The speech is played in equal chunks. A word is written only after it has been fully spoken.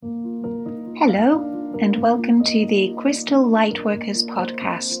Hello, and welcome to the Crystal Lightworkers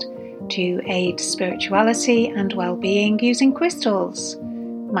podcast to aid spirituality and well-being using crystals.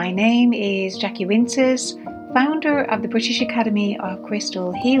 My name is Jackie Winters, founder of the British Academy of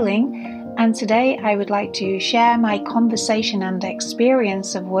Crystal Healing, and today I would like to share my conversation and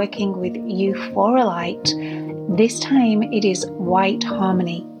experience of working with Euphoralite. This time it is white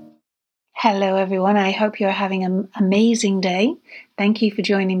harmony. Hello everyone, I hope you're having an amazing day. Thank you for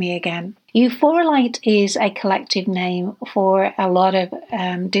joining me again. Euphoralite is a collective name for a lot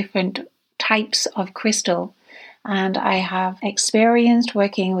of different types of crystal, and I have experienced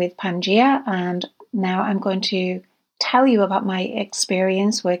working with Pangea, and now I'm going to tell you about my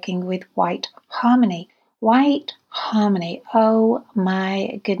experience working with white harmony. White harmony, oh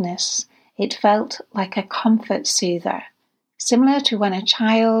my goodness, it felt like a comfort soother. Similar to when a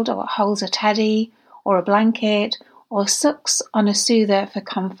child holds a teddy or a blanket or sucks on a soother for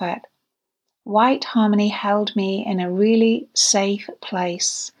comfort. White harmony held me in a really safe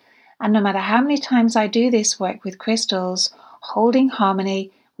place. And no matter how many times I do this work with crystals, holding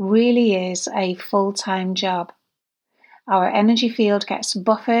harmony really is a full-time job. Our energy field gets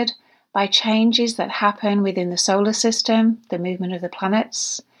buffered by changes that happen within the solar system, the movement of the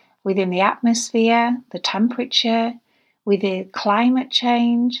planets, within the atmosphere, the temperature, with the climate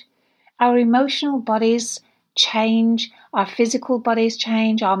change. Our emotional bodies change, our physical bodies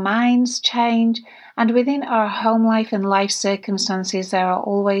change, our minds change, and within our home life and life circumstances there are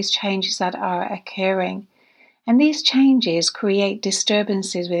always changes that are occurring. And these changes create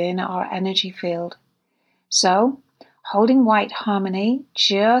disturbances within our energy field. So, holding white harmony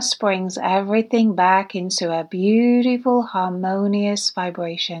just brings everything back into a beautiful, harmonious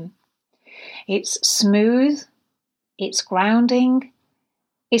vibration. It's smooth. It's grounding.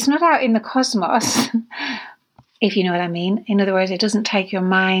 It's not out in the cosmos, if you know what I mean. In other words, it doesn't take your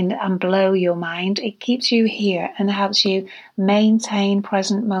mind and blow your mind. It keeps you here and helps you maintain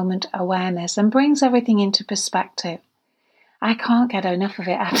present moment awareness and brings everything into perspective. I can't get enough of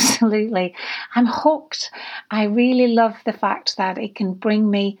it, absolutely. I'm hooked. I really love the fact that it can bring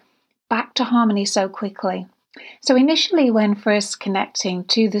me back to harmony so quickly. So initially, when first connecting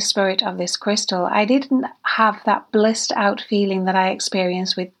to the spirit of this crystal, I didn't have that blissed out feeling that I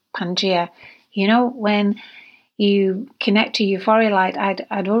experienced with Pangea. You know, when you connect to Euphoralite,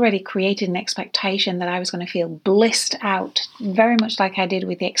 I'd already created an expectation that I was going to feel blissed out, very much like I did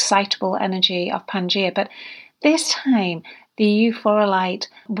with the excitable energy of Pangea. But this time, the Euphoralite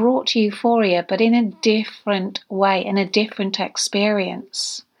brought euphoria, but in a different way, in a different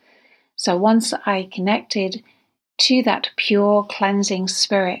experience. So once I connected to that pure cleansing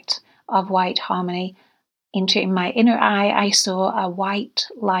spirit of white harmony, in my inner eye, I saw a white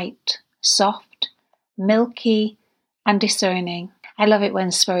light, soft, milky, and discerning. I love it when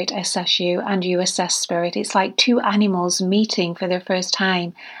spirit assess you and you assess spirit. It's like two animals meeting for their first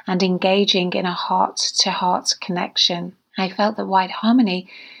time and engaging in a heart-to-heart connection. I felt that white harmony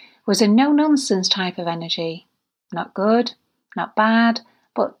was a no-nonsense type of energy. Not good, not bad,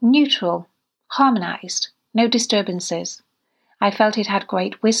 but neutral, harmonized, no disturbances. I felt it had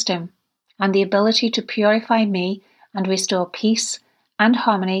great wisdom and the ability to purify me and restore peace and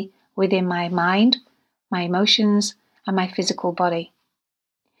harmony within my mind, my emotions, and my physical body.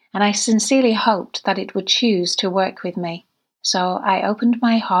 And I sincerely hoped that it would choose to work with me. So I opened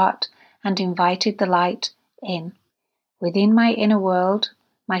my heart and invited the light in. Within my inner world,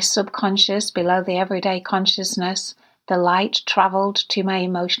 my subconscious, below the everyday consciousness, the light travelled to my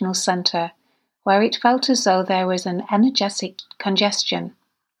emotional centre, where it felt as though there was an energetic congestion.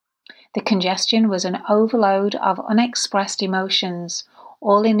 The congestion was an overload of unexpressed emotions,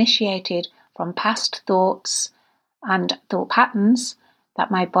 all initiated from past thoughts and thought patterns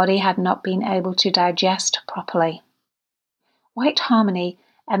that my body had not been able to digest properly. White harmony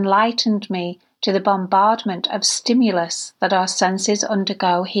enlightened me to the bombardment of stimulus that our senses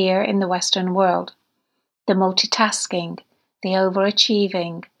undergo here in the Western world. The multitasking, the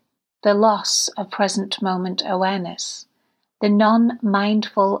overachieving, the loss of present moment awareness, the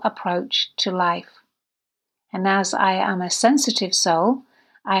non-mindful approach to life. And as I am a sensitive soul,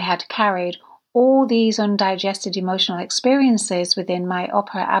 I had carried all these undigested emotional experiences within my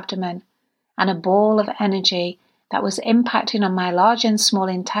upper abdomen, and a ball of energy that was impacting on my large and small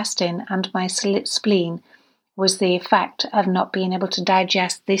intestine and my spleen was the effect of not being able to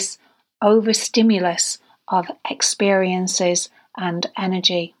digest this overstimulus of experiences and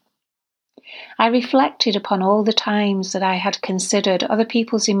energy. I reflected upon all the times that I had considered other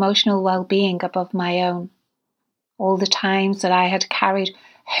people's emotional well-being above my own, all the times that I had carried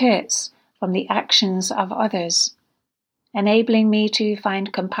hurts from the actions of others, enabling me to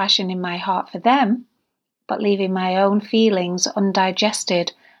find compassion in my heart for them, but leaving my own feelings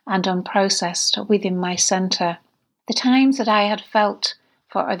undigested and unprocessed within my center. The times that I had felt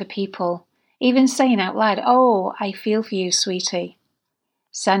for other people, even saying out loud, "Oh, I feel for you, sweetie,"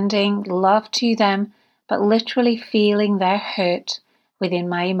 sending love to them, but literally feeling their hurt within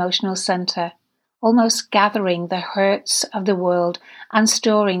my emotional center, almost gathering the hurts of the world and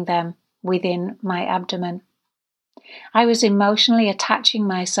storing them within my abdomen. I was emotionally attaching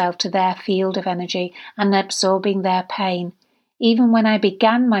myself to their field of energy and absorbing their pain. Even when I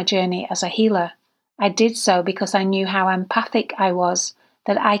began my journey as a healer, I did so because I knew how empathic I was,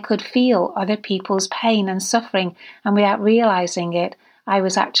 that I could feel other people's pain and suffering, and without realizing it, I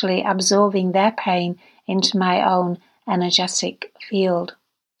was actually absorbing their pain into my own energetic field.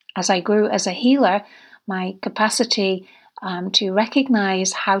 As I grew as a healer, my capacity to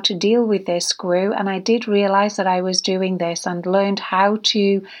recognize how to deal with this grew, and I did realize that I was doing this and learned how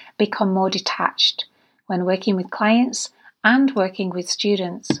to become more detached when working with clients and working with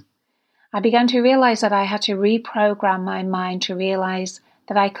students. I began to realize that I had to reprogram my mind to realize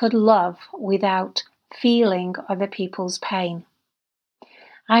that I could love without feeling other people's pain.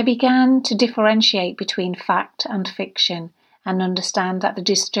 I began to differentiate between fact and fiction and understand that the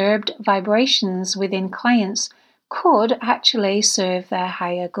disturbed vibrations within clients could actually serve their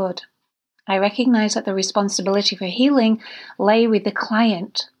higher good. I recognized that the responsibility for healing lay with the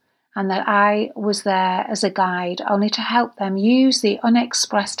client and that I was there as a guide only to help them use the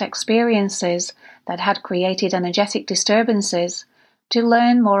unexpressed experiences that had created energetic disturbances to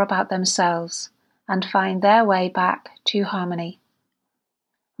learn more about themselves and find their way back to harmony.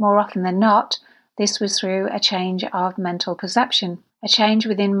 More often than not, this was through a change of mental perception, a change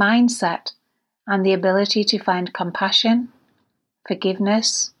within mindset, and the ability to find compassion,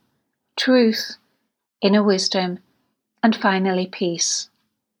 forgiveness, truth, inner wisdom, and finally peace.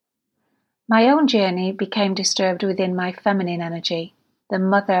 My own journey became disturbed within my feminine energy, the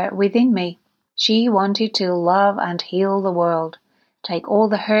mother within me. She wanted to love and heal the world, take all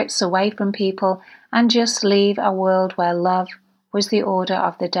the hurts away from people, and just leave a world where love was the order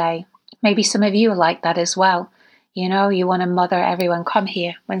of the day. Maybe some of you are like that as well. You know, you want to mother everyone. Come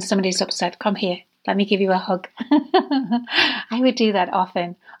here. When somebody's upset, come here. Let me give you a hug. I would do that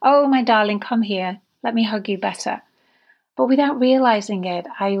often. Oh, my darling, come here. Let me hug you better. But without realizing it,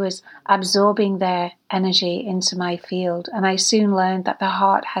 I was absorbing their energy into my field, and I soon learned that the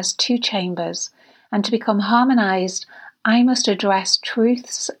heart has two chambers, and to become harmonized, I must address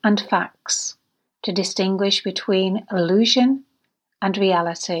truths and facts to distinguish between illusion and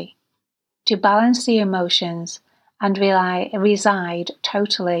reality, to balance the emotions and reside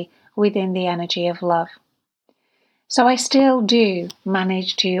totally within the energy of love. So I still do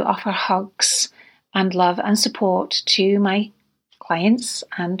manage to offer hugs and love and support to my clients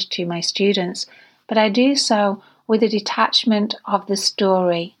and to my students, but I do so with a detachment of the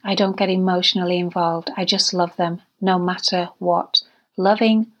story. I don't get emotionally involved. I just love them no matter what,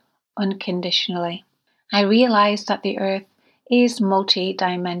 loving unconditionally. I realize that the earth is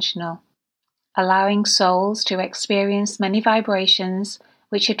multi-dimensional, allowing souls to experience many vibrations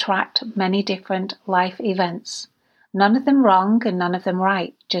which attract many different life events. None of them wrong and none of them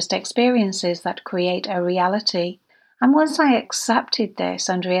right, just experiences that create a reality. And once I accepted this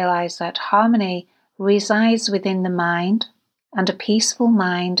and realized that harmony resides within the mind, and a peaceful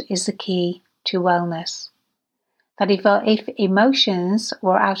mind is the key to wellness. That if emotions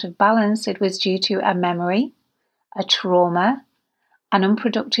were out of balance, it was due to a memory, a trauma, an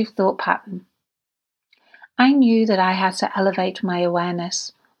unproductive thought pattern. I knew that I had to elevate my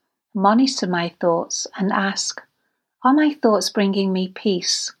awareness, monitor my thoughts, and ask, are my thoughts bringing me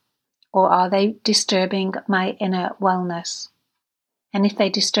peace, or are they disturbing my inner wellness? And if they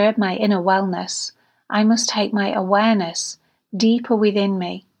disturb my inner wellness, I must take my awareness deeper within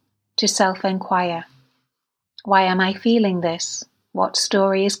me to self-inquire. Why am I feeling this? What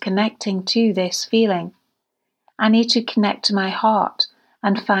story is connecting to this feeling? I need to connect to my heart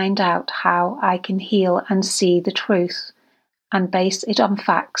and find out how I can heal and see the truth and base it on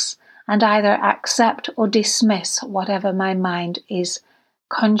facts and either accept or dismiss whatever my mind is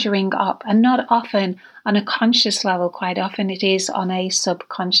conjuring up. And not often on a conscious level, quite often it is on a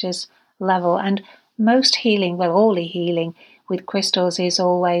subconscious level. And most healing, well, all healing with crystals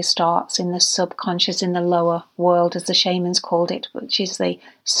always starts in the subconscious, in the lower world, as the shamans called it, which is the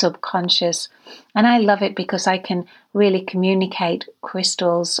subconscious. And I love it because I can really communicate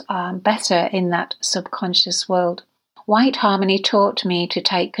crystals better in that subconscious world. White harmony taught me to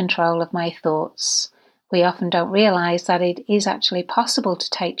take control of my thoughts. We often don't realize that it is actually possible to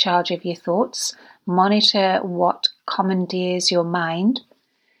take charge of your thoughts, monitor what commandeers your mind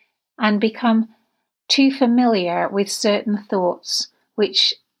and become too familiar with certain thoughts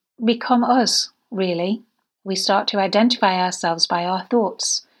which become us, really. We start to identify ourselves by our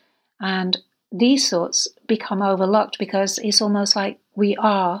thoughts, and these thoughts become overlooked because it's almost like we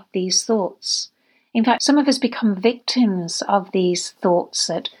are these thoughts. In fact, some of us become victims of these thoughts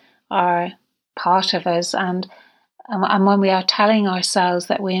that are part of us, and when we are telling ourselves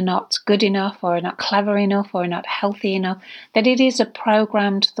that we're not good enough or not clever enough or not healthy enough, that it is a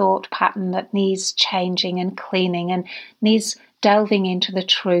programmed thought pattern that needs changing and cleaning and needs delving into the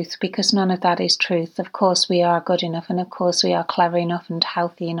truth, because none of that is truth. Of course we are good enough, and of course we are clever enough and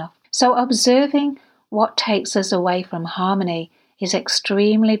healthy enough. So observing what takes us away from harmony is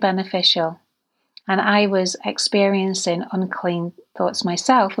extremely beneficial. And I was experiencing unclean thoughts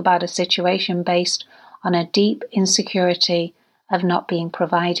myself about a situation based on a deep insecurity of not being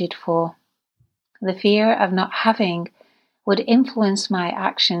provided for. The fear of not having would influence my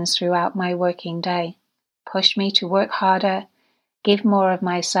actions throughout my working day, push me to work harder, give more of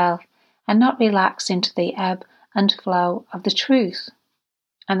myself, and not relax into the ebb and flow of the truth.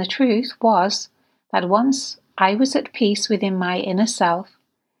 And the truth was that once I was at peace within my inner self,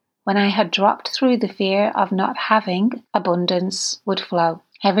 when I had dropped through the fear of not having, abundance would flow.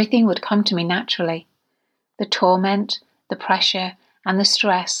 Everything would come to me naturally. The torment, the pressure, and the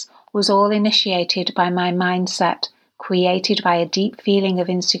stress was all initiated by my mindset, created by a deep feeling of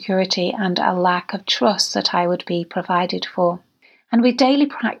insecurity and a lack of trust that I would be provided for. And with daily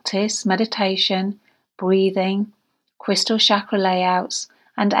practice, meditation, breathing, crystal chakra layouts,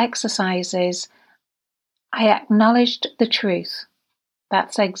 and exercises, I acknowledged the truth.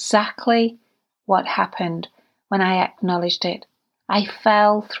 That's exactly what happened when I acknowledged it. I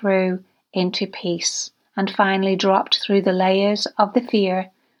fell through into peace and finally dropped through the layers of the fear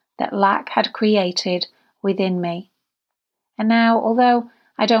that lack had created within me. And now, although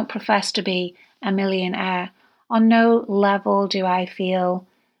I don't profess to be a millionaire, on no level do I feel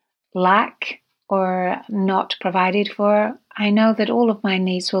lack or not provided for. I know that all of my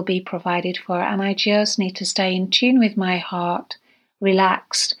needs will be provided for, and I just need to stay in tune with my heart,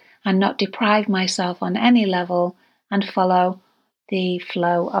 relaxed, and not deprive myself on any level, and follow the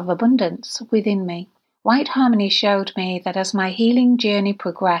flow of abundance within me. White Harmony showed me that as my healing journey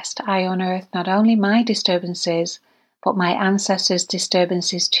progressed, I unearthed not only my disturbances, but my ancestors'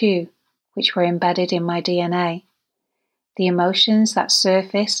 disturbances too, which were embedded in my DNA. The emotions that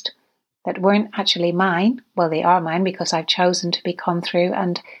surfaced that weren't actually mine, well, they are mine because I've chosen to become through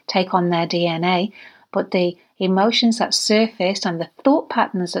and take on their DNA, but the emotions that surfaced and the thought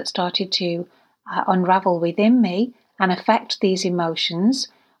patterns that started to unravel within me and affect these emotions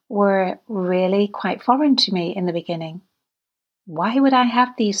were really quite foreign to me in the beginning. Why would I have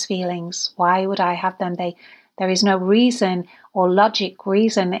these feelings? Why would I have them? There is no reason or logic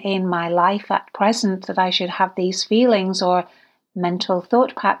reason in my life at present that I should have these feelings or mental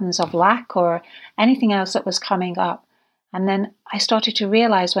thought patterns of lack or anything else that was coming up. And then I started to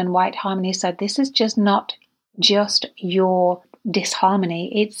realize when White Harmony said, this is just not just your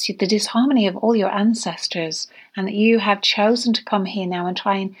disharmony, it's the disharmony of all your ancestors, and that you have chosen to come here now and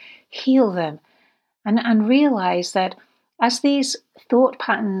try and heal them. And realize that as these thought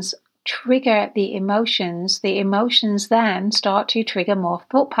patterns trigger the emotions then start to trigger more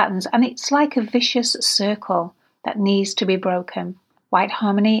thought patterns, and it's like a vicious circle that needs to be broken. White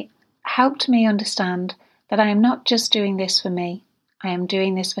Harmony helped me understand that I am not just doing this for me, I am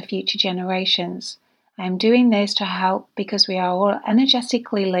doing this for future generations. I am doing this to help because we are all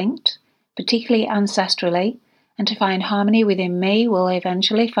energetically linked, particularly ancestrally, and to find harmony within me will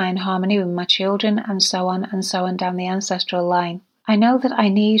eventually find harmony with my children, and so on down the ancestral line. I know that I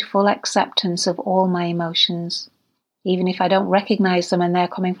need full acceptance of all my emotions, even if I don't recognize them and they're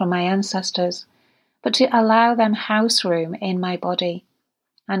coming from my ancestors, but to allow them house room in my body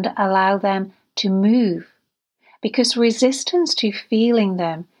and allow them to move, because resistance to feeling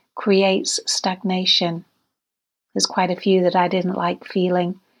them creates stagnation. There's quite a few that I didn't like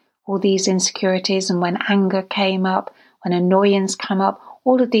feeling, all these insecurities, and when anger came up, when annoyance came up,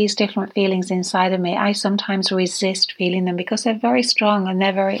 all of these different feelings inside of me, I sometimes resist feeling them because they're very strong and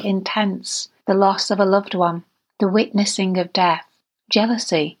they're very intense. The loss of a loved one, the witnessing of death,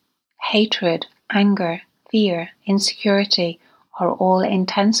 jealousy, hatred, anger, fear, insecurity are all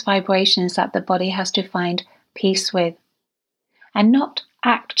intense vibrations that the body has to find peace with. And not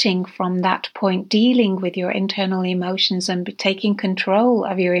acting from that point, dealing with your internal emotions and taking control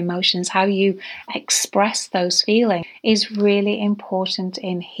of your emotions, how you express those feelings is really important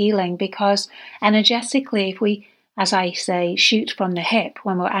in healing, because energetically, if we as I say, shoot from the hip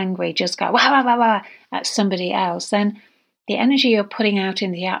when we're angry, just go wah, wah, wah, wah, at somebody else, then the energy you're putting out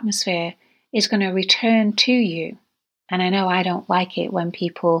in the atmosphere is going to return to you. And I know I don't like it when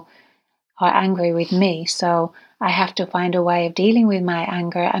people are angry with me, so I have to find a way of dealing with my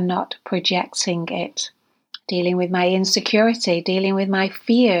anger and not projecting it, dealing with my insecurity, dealing with my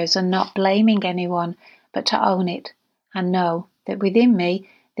fears and not blaming anyone, but to own it and know that within me,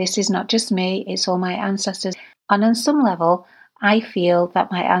 this is not just me, it's all my ancestors. And on some level, I feel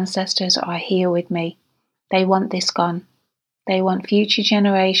that my ancestors are here with me. They want this gone. They want future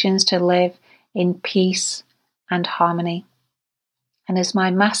generations to live in peace and harmony. And as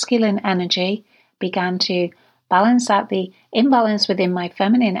my masculine energy began to balance out the imbalance within my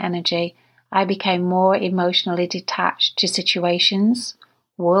feminine energy, I became more emotionally detached to situations,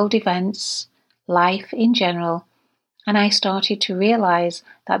 world events, life in general, and I started to realize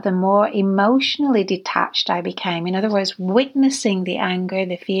that the more emotionally detached I became, in other words, witnessing the anger,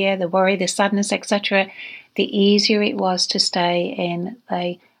 the fear, the worry, the sadness, etc., the easier it was to stay in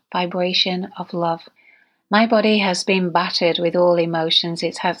the vibration of love. My body has been battered with all emotions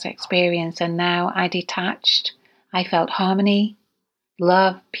it has experienced, and now I detached. I felt harmony,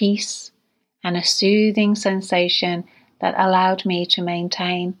 love, peace, and a soothing sensation that allowed me to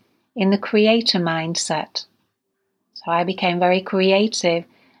maintain in the creator mindset. So I became very creative,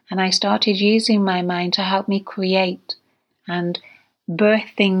 and I started using my mind to help me create and birth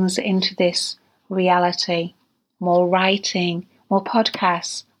things into this reality. More writing, more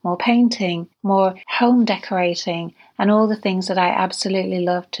podcasts, more painting, more home decorating, and all the things that I absolutely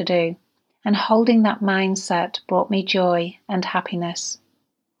love to do. And holding that mindset brought me joy and happiness.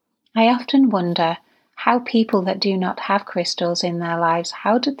 I often wonder how people that do not have crystals in their lives,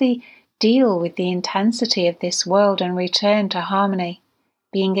 how did they deal with the intensity of this world and return to harmony,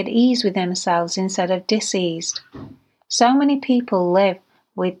 being at ease with themselves instead of diseased? So many people live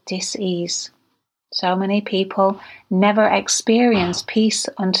with dis-ease. So many people never experience peace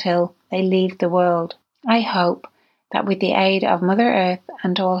until they leave the world. I hope that with the aid of Mother Earth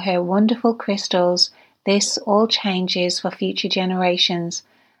and all her wonderful crystals, this all changes for future generations,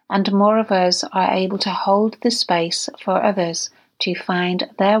 and more of us are able to hold the space for others to find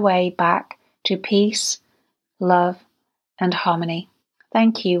their way back to peace, love, and harmony.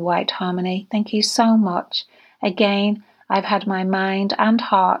 Thank you, White Harmony. Thank you so much. Again, I've had my mind and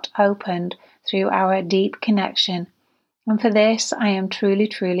heart opened through our deep connection, and for this I am truly,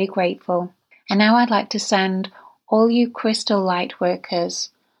 truly grateful. And now I'd like to send all you crystal light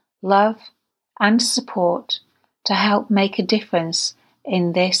workers love and support to help make a difference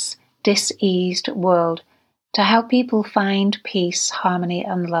in this diseased world, to help people find peace, harmony,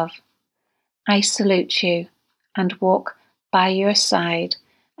 and love. I salute you and walk by your side,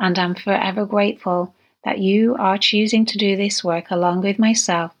 and am forever grateful that you are choosing to do this work along with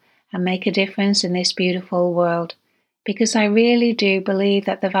myself and make a difference in this beautiful world, because I really do believe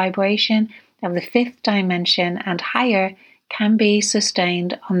that the vibration of the fifth dimension and higher can be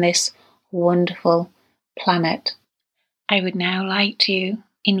sustained on this wonderful planet. I would now like to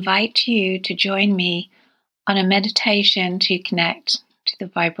invite you to join me on a meditation to connect to the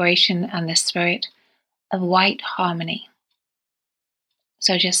vibration and the spirit of white harmony.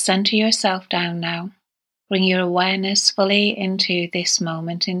 So just center yourself down now. Bring your awareness fully into this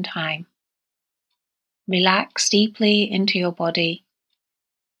moment in time. Relax deeply into your body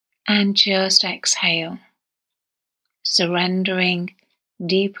and just exhale, surrendering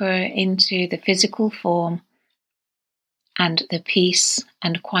deeper into the physical form and the peace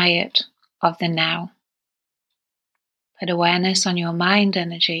and quiet of the now. Put awareness on your mind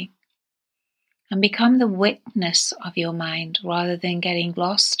energy and become the witness of your mind rather than getting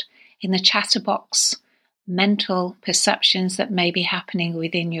lost in the chatterbox mental perceptions that may be happening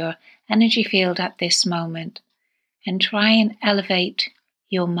within your energy field at this moment, and try and elevate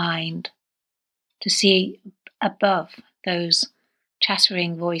your mind to see above those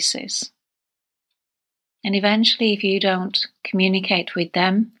chattering voices. And eventually, if you don't communicate with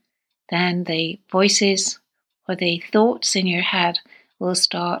them, then the voices or the thoughts in your head will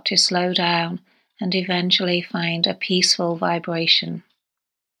start to slow down and eventually find a peaceful vibration.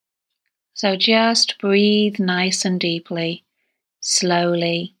 So just breathe nice and deeply,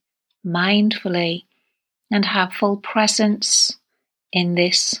 slowly, mindfully, and have full presence in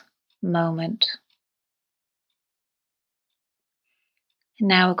this moment.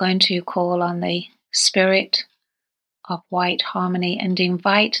 Now we're going to call on the spirit of white harmony and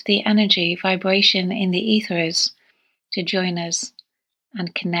invite the energy vibration in the ethers to join us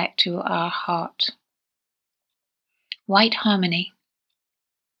and connect to our heart. White harmony,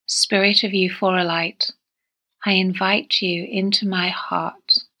 spirit of Euphoralite, I invite you into my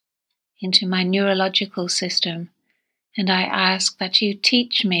heart, into my neurological system, and I ask that you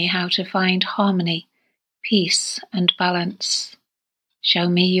teach me how to find harmony, peace, and balance. Show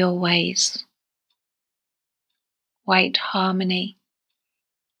me your ways. White harmony,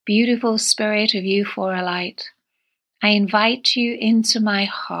 beautiful spirit of Euphoralite, I invite you into my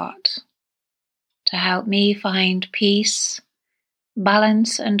heart to help me find peace,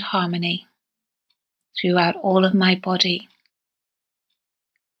 balance, and harmony throughout all of my body.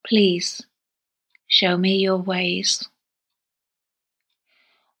 Please show me your ways.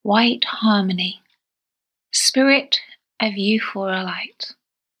 White harmony, spirit of Euphoralite,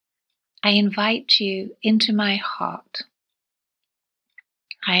 I invite you into my heart.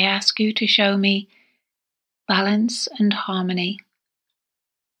 I ask you to show me balance and harmony.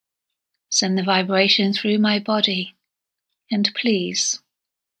 Send the vibration through my body, and please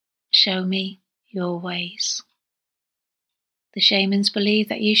show me your ways. The shamans believe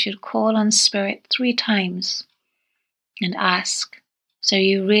that you should call on spirit 3 times and ask, so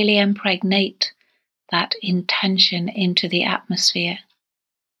you really impregnate that intention into the atmosphere.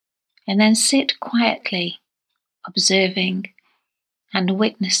 And then sit quietly, observing and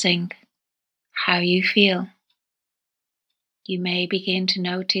witnessing how you feel. You may begin to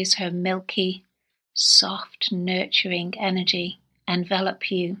notice her milky, soft, nurturing energy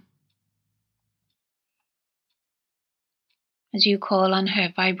envelop you. As you call on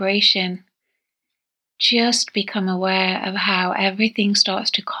her vibration, just become aware of how everything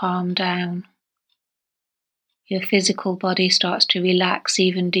starts to calm down. Your physical body starts to relax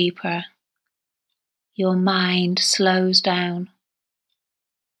even deeper. Your mind slows down.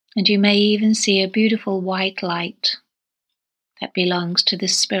 And you may even see a beautiful white light that belongs to the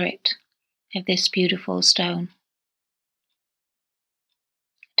spirit of this beautiful stone.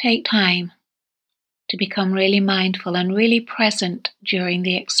 Take time to become really mindful and really present during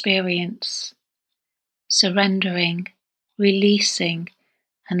the experience, surrendering, releasing,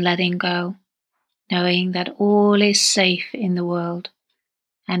 and letting go, knowing that all is safe in the world,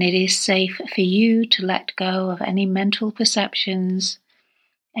 and it is safe for you to let go of any mental perceptions,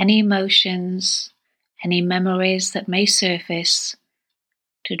 any emotions, any memories that may surface,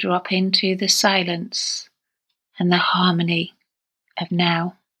 to drop into the silence and the harmony of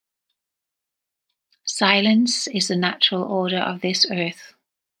now. Silence is the natural order of this earth.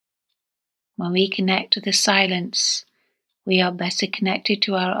 When we connect to the silence, we are better connected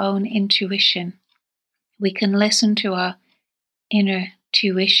to our own intuition. We can listen to our inner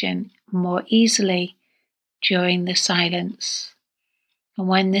tuition more easily during the silence. And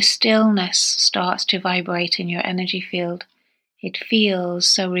when the stillness starts to vibrate in your energy field, it feels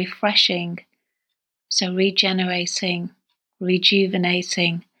so refreshing, so regenerating,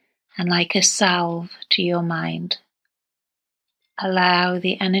 rejuvenating, and like a salve to your mind. Allow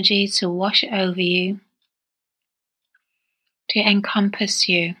the energy to wash over you, to encompass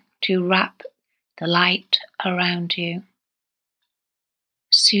you, to wrap the light around you,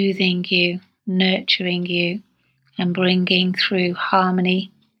 soothing you, nurturing you, and bringing through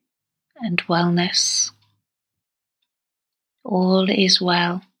harmony and wellness. All is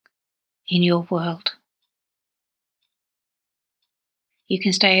well in your world. You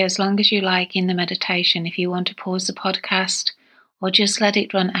can stay as long as you like in the meditation. If you want to pause the podcast or just let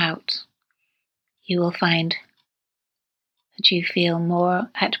it run out, you will find that you feel more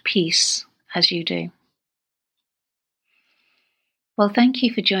at peace as you do. Well, thank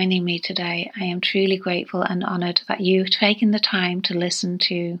you for joining me today. I am truly grateful and honoured that you've taken the time to listen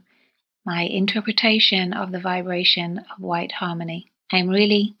to my interpretation of the vibration of white harmony. I'm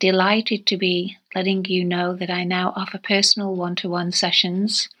really delighted to be letting you know that I now offer personal one-to-one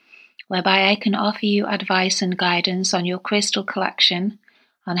sessions whereby I can offer you advice and guidance on your crystal collection,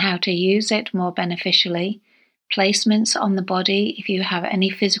 on how to use it more beneficially, placements on the body if you have any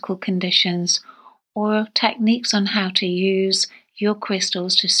physical conditions, or techniques on how to use your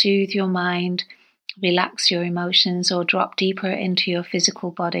crystals to soothe your mind, relax your emotions, or drop deeper into your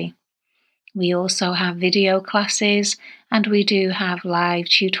physical body. We also have video classes and we do have live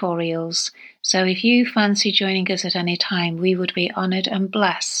tutorials. So if you fancy joining us at any time, we would be honoured and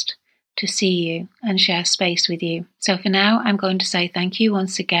blessed to see you and share space with you. So for now, I'm going to say thank you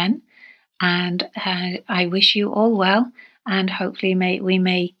once again, and I wish you all well, and hopefully we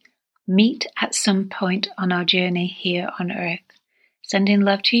may meet at some point on our journey here on Earth. Sending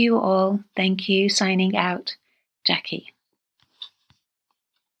love to you all. Thank you. Signing out, Jackie.